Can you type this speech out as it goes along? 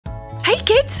Hey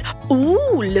kids!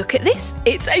 Ooh, look at this.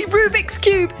 It's a Rubik's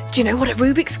Cube. Do you know what a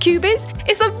Rubik's Cube is?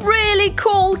 It's a really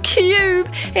cool cube.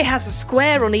 It has a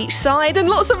square on each side and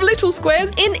lots of little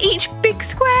squares in each big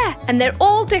square. And they're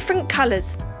all different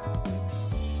colours.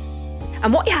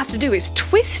 And what you have to do is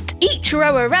twist each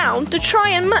row around to try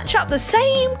and match up the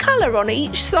same colour on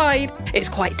each side. It's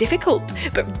quite difficult,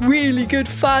 but really good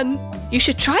fun. You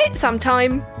should try it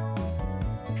sometime.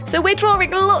 So we're drawing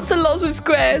lots and lots of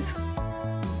squares.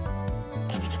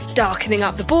 Darkening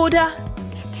up the border.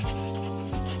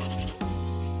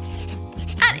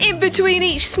 And in between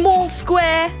each small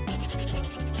square.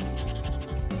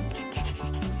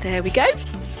 There we go.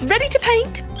 Ready to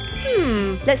paint?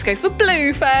 Let's go for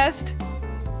blue first.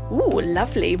 Ooh,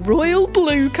 lovely royal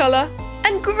blue colour.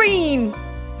 And green.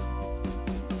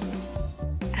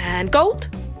 And gold.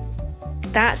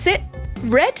 That's it.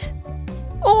 Red.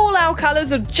 All our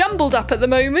colours are jumbled up at the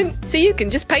moment, so you can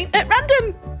just paint at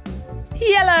random.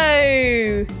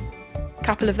 Yellow.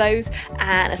 Couple of those.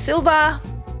 And a silver.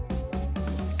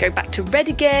 Go back to red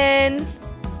again.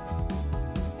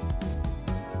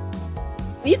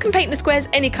 You can paint the squares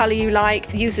any colour you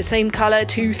like. Use the same colour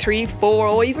 2, 3, 4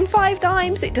 or even 5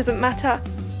 times. It doesn't matter.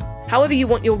 However you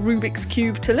want your Rubik's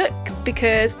Cube to look,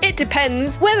 because it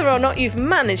depends whether or not you've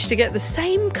managed to get the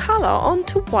same colour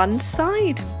onto one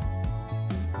side.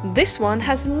 This one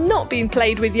has not been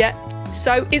played with yet,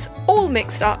 so it's all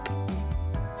mixed up.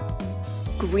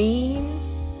 Green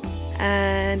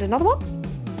and another one.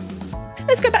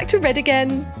 Let's go back to red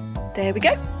again. There we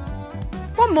go.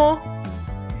 One more.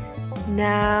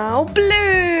 Now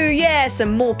blue. Yeah,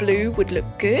 some more blue would look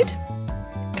good.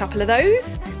 Couple of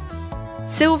those.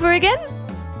 Silver again.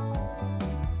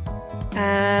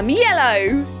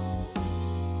 Yellow.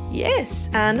 Yes,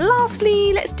 and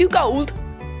lastly, let's do gold.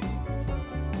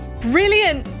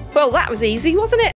 Brilliant. Well, that was easy, wasn't it?